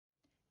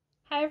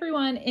Hi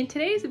everyone, in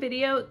today's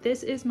video,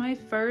 this is my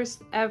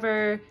first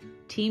ever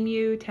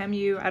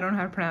Temu, I don't know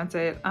how to pronounce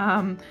it,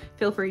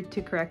 feel free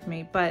to correct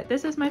me, but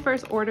this is my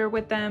first order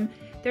with them.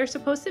 There's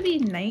supposed to be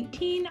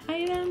 19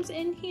 items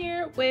in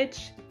here,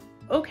 which,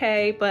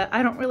 okay, but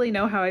I don't really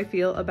know how I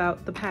feel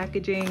about the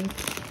packaging.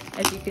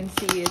 As you can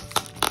see,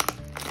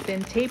 it's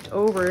been taped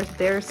over,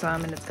 there's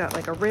some, and it's got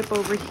like a rip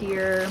over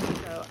here.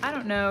 So I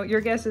don't know,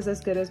 your guess is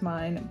as good as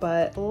mine,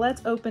 but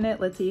let's open it.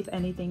 Let's see if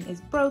anything is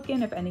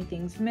broken, if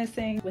anything's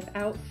missing.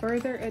 Without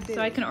further ado,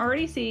 so I can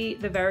already see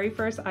the very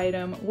first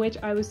item, which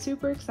I was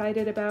super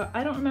excited about.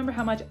 I don't remember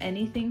how much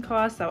anything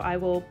costs, so I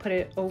will put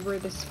it over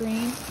the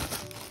screen,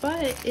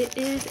 but it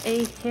is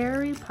a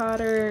Harry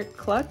Potter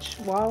clutch,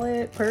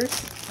 wallet,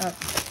 purse.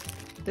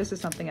 This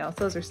is something else.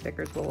 Those are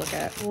stickers we'll look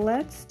at.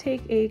 Let's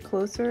take a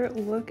closer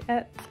look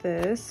at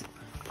this.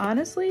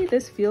 Honestly,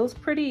 this feels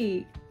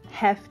pretty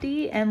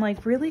hefty and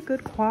like really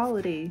good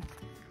quality.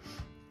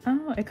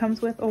 Oh, it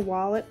comes with a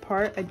wallet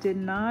part. I did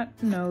not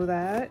know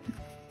that.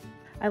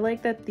 I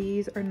like that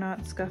these are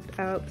not scuffed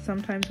out.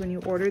 Sometimes when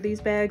you order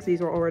these bags, these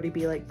will already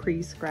be like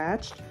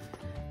pre-scratched.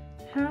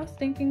 How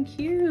stinking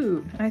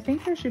cute. I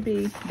think there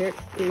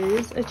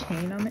is a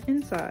chain on the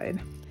inside.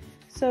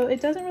 So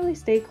it doesn't really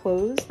stay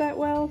closed that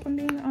well, if I'm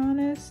being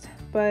honest,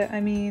 but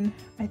I mean,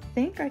 I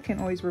think I can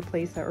always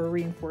replace that or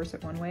reinforce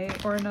it one way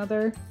or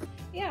another.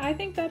 Yeah, I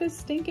think that is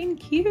stinking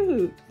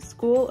cute.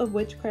 School of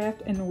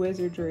Witchcraft and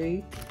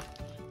Wizardry.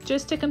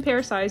 Just to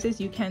compare sizes,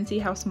 you can see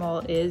how small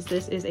it is.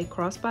 This is a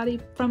crossbody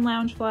from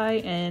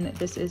Loungefly and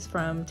this is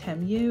from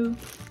Temu.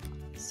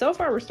 So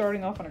far, we're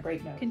starting off on a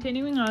great note.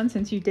 Continuing on,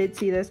 since you did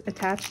see this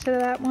attached to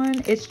that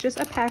one, it's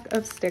just a pack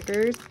of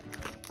stickers.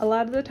 A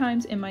lot of the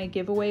times in my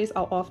giveaways,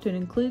 I'll often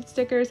include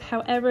stickers.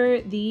 However,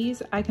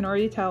 these I can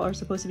already tell are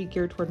supposed to be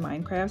geared toward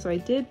Minecraft. So I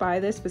did buy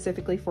this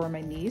specifically for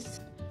my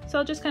niece. So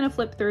I'll just kind of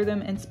flip through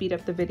them and speed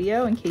up the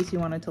video in case you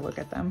wanted to look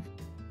at them.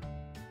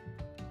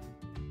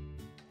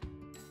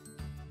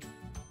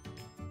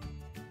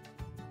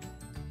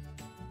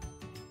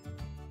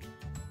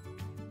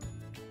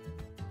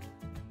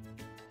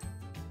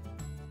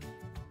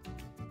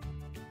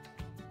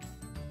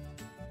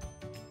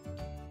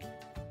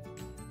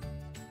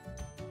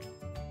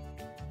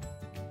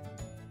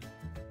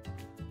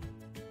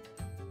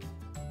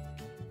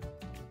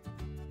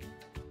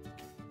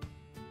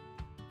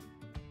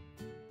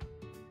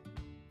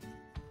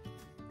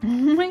 Oh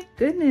my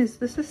goodness,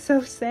 this is so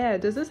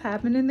sad. Does this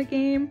happen in the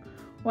game?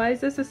 Why is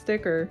this a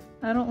sticker?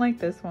 I don't like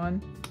this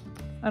one.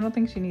 I don't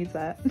think she needs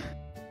that.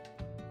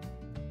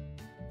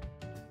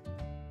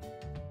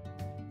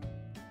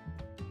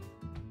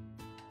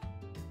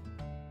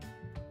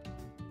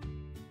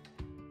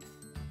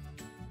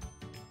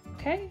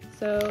 Okay,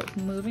 so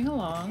moving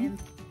along. And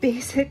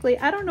basically,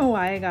 I don't know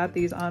why I got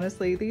these,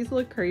 honestly. These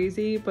look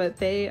crazy, but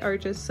they are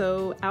just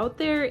so out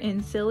there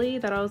and silly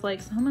that I was like,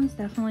 someone's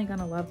definitely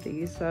gonna love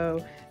these.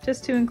 So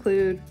just to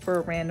include for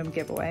a random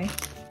giveaway.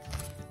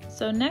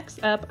 So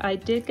next up, I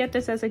did get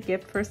this as a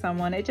gift for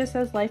someone. It just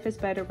says life is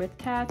better with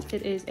cats.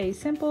 It is a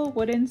simple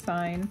wooden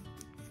sign.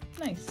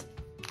 Nice.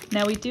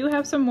 Now we do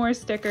have some more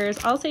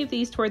stickers. I'll save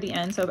these toward the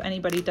end, so if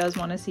anybody does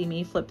want to see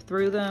me flip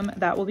through them,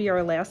 that will be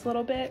our last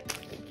little bit.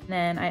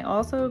 Then I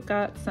also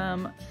got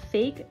some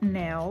fake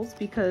nails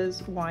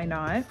because why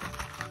not?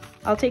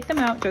 I'll take them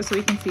out just so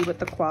we can see what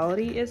the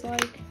quality is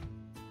like.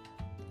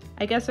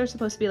 I guess they're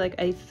supposed to be like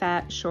a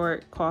fat,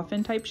 short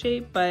coffin type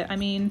shape, but I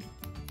mean,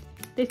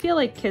 they feel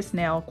like kiss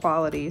nail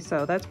quality,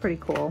 so that's pretty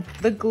cool.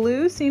 The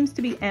glue seems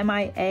to be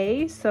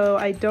MIA, so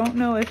I don't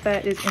know if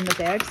that is in the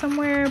bag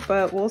somewhere,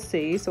 but we'll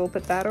see. So we'll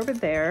put that over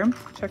there.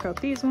 Check out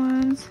these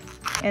ones.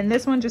 And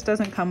this one just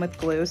doesn't come with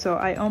glue, so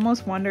I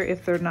almost wonder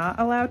if they're not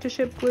allowed to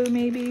ship glue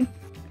maybe.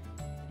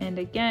 And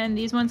again,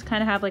 these ones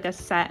kind of have like a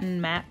satin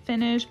matte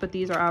finish, but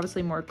these are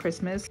obviously more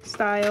Christmas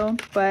style.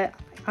 But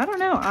I don't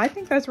know, I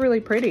think that's really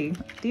pretty.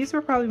 These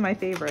were probably my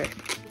favorite.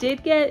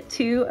 Did get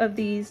 2 of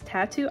these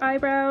tattoo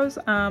eyebrows.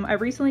 I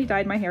recently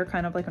dyed my hair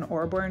kind of like an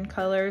Auburn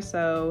color,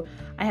 so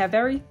I have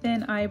very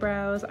thin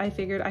eyebrows. I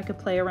figured I could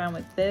play around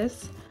with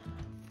this.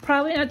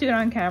 Probably not do it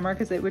on camera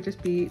because it would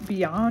just be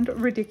beyond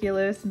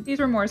ridiculous. These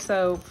were more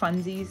so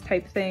funsies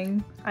type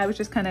thing. I was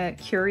just kind of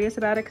curious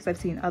about it because I've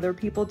seen other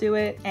people do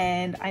it,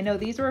 and I know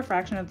these are a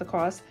fraction of the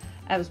cost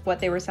as what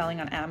they were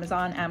selling on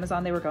Amazon.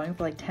 Amazon, they were going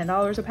for like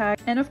 $10 a pack.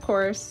 And of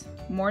course,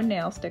 more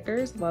nail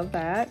stickers, love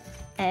that.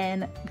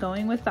 And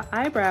going with the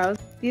eyebrows,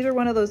 these are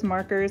one of those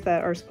markers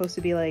that are supposed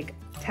to be like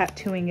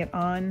tattooing it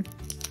on.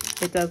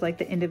 It does like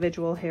the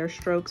individual hair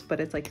strokes, but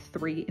it's like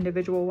 3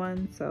 individual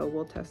ones. So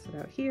we'll test it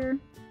out here.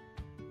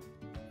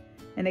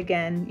 And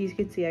again, you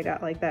can see I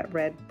got like that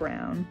red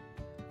brown.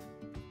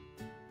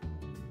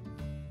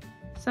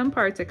 Some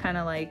parts it kind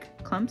of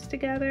like clumps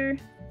together.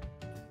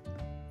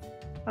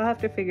 I'll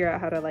have to figure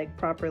out how to like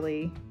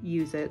properly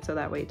use it so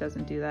that way it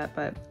doesn't do that,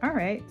 but all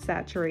right,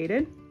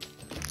 saturated.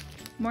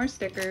 More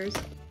stickers.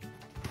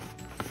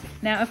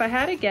 Now, if I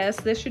had to guess,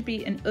 this should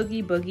be an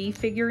Oogie Boogie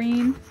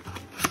figurine.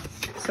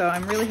 So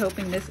I'm really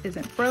hoping this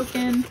isn't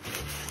broken.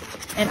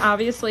 And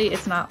obviously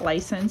it's not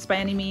licensed by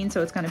any means,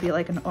 so it's gonna be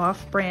like an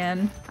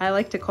off-brand. I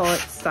like to call it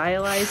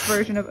stylized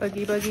version of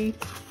Oogie Boogie.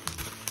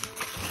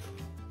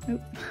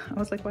 Oop, I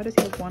was like, why does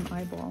he have one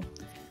eyeball?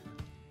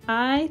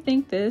 I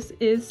think this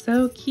is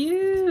so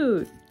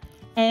cute.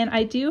 And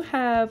I do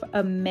have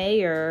a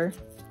mayor,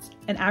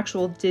 an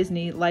actual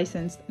Disney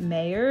licensed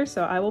mayor,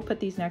 so I will put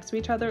these next to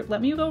each other.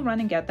 Let me go run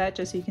and get that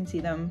just so you can see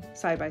them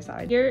side by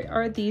side. Here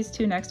are these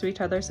two next to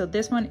each other. So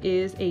this one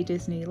is a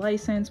Disney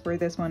license, where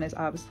this one is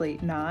obviously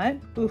not.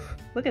 Oof,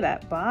 look at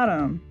that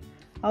bottom.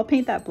 I'll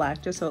paint that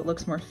black just so it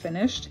looks more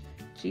finished.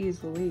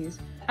 Jeez Louise.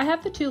 I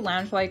have the two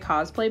Loungefly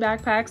cosplay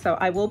backpacks, so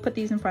I will put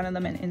these in front of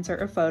them and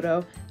insert a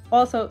photo.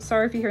 Also,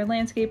 sorry if you hear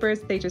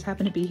landscapers, they just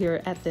happen to be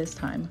here at this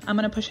time. I'm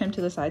gonna push him to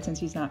the side since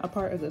he's not a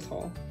part of this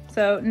haul.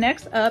 So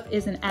next up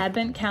is an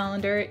advent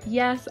calendar.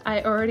 Yes,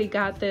 I already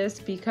got this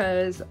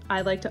because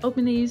I like to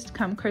open these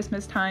come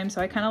Christmas time,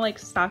 so I kind of like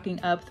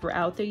stocking up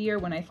throughout the year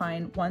when I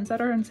find ones that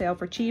are on sale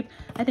for cheap.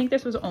 I think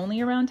this was only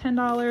around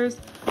 $10.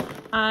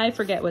 I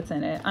forget what's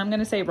in it. I'm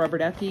gonna say rubber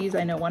duckies.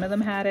 I know one of them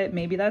had it.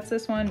 Maybe that's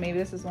this one. Maybe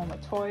this is one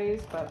with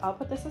toys, but I'll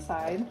put this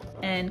aside.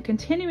 And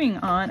continuing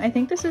on, I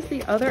think this is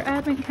the other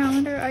advent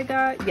calendar I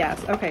got.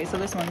 Yes, okay, so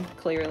this one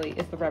clearly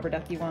is the rubber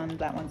ducky one.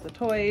 That one's the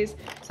toys.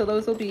 So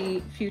those will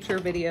be future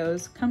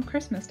videos come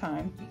Christmas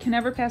time. You can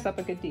never pass up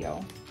a good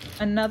deal.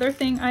 Another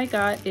thing I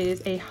got is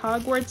a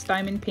Hogwarts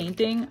diamond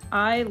painting.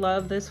 I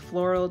love this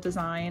floral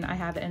design. I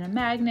have it in a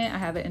magnet. I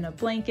have it in a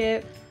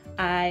blanket.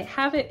 I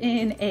have it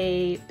in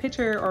a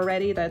picture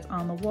already that's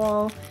on the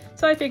wall,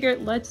 so I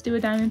figured let's do a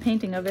diamond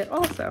painting of it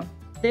also.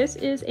 This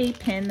is a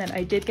pin that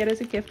I did get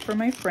as a gift for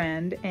my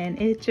friend,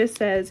 and it just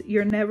says,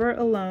 "You're never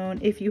alone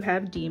if you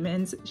have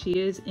demons." She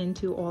is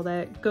into all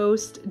that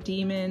ghost,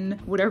 demon,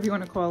 whatever you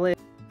want to call it.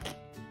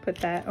 Put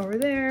that over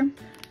there.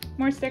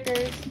 More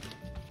stickers.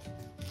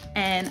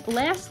 And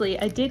lastly,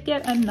 I did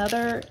get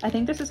another, I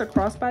think this is a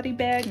crossbody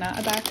bag, not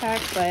a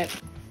backpack,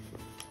 but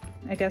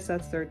I guess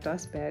that's their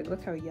dust bag.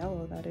 Look how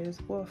yellow that is.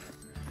 Woof.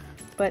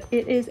 But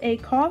it is a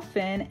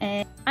coffin,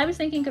 and I was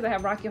thinking because I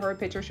have Rocky Horror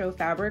Picture Show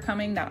fabric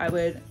coming that I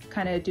would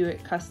kind of do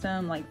it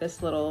custom, like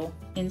this little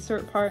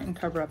insert part, and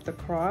cover up the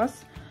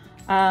cross.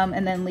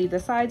 And then leave the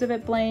sides of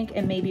it blank,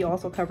 and maybe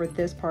also cover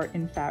this part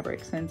in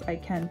fabric since I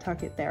can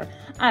tuck it there.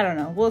 I don't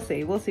know. We'll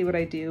see. We'll see what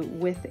I do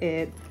with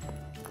it.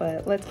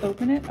 But let's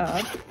open it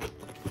up.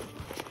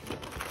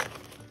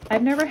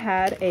 I've never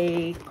had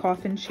a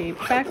coffin-shaped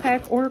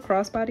backpack or a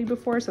crossbody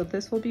before, so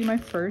this will be my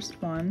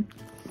first one.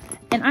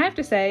 And I have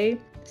to say,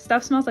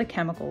 stuff smells like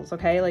chemicals,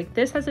 okay? Like,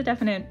 this has a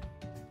definite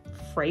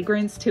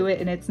fragrance to it,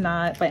 and it's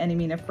not by any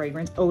means a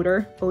fragrance.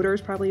 Odor. Odor is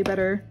probably a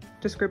better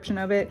description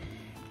of it.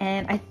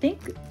 And I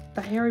think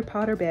the Harry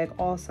Potter bag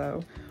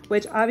also,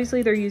 which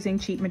obviously they're using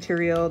cheap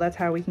material. That's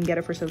how we can get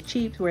it for so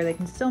cheap, where they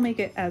can still make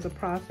it as a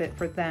profit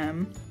for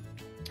them.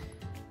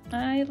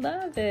 I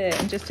love it.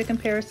 And just to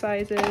compare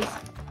sizes,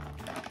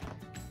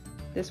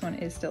 this one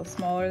is still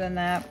smaller than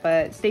that,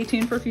 but stay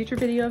tuned for a future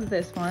video of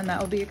this one.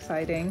 That will be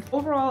exciting.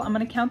 Overall, I'm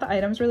gonna count the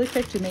items really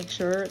quick to make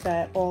sure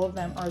that all of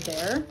them are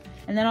there.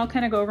 And then I'll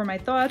kind of go over my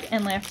thoughts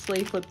and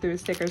lastly flip through the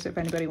stickers if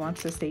anybody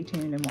wants to stay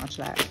tuned and watch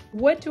that.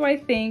 What do I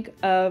think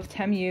of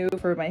Temu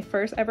for my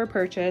first ever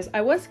purchase?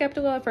 I was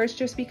skeptical at first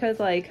just because,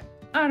 like,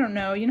 I don't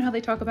know, you know how they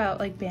talk about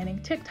like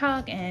banning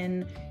TikTok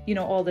and, you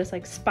know, all this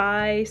like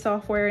spy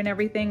software and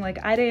everything.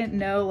 Like, I didn't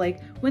know,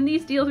 like, when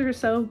these deals are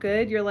so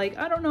good, you're like,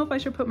 I don't know if I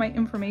should put my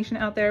information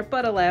out there,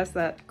 but alas,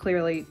 that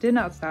clearly did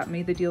not stop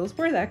me. The deals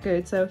were that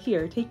good. So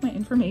here, take my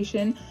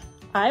information.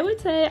 I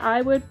would say I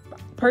would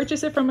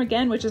purchase it from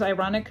again, which is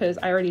ironic because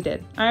I already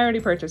did. I already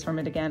purchased from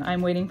it again.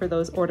 I'm waiting for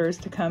those orders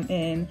to come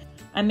in.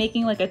 I'm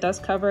making like a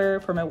dust cover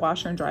for my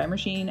washer and dryer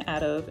machine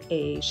out of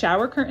a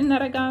shower curtain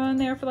that I got on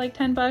there for like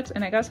 10 bucks,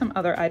 and I got some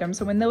other items.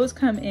 So when those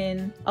come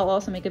in, I'll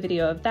also make a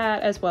video of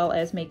that, as well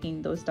as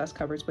making those dust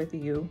covers with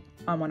you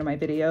on one of my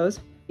videos.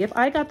 If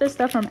I got this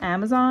stuff from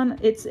Amazon,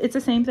 it's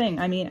the same thing.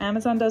 I mean,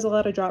 Amazon does a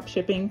lot of drop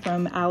shipping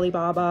from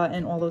Alibaba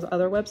and all those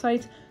other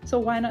websites. So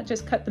why not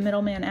just cut the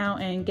middleman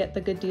out and get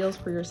the good deals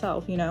for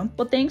yourself, you know?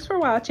 Well, thanks for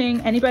watching.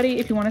 Anybody,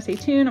 if you want to stay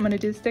tuned, I'm going to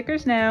do the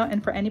stickers now.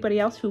 And for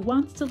anybody else who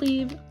wants to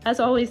leave, as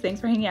always,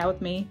 thanks for hanging out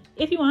with me.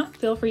 If you want,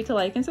 feel free to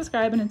like and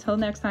subscribe. And until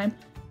next time,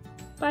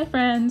 bye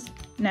friends.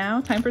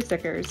 Now, time for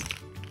stickers.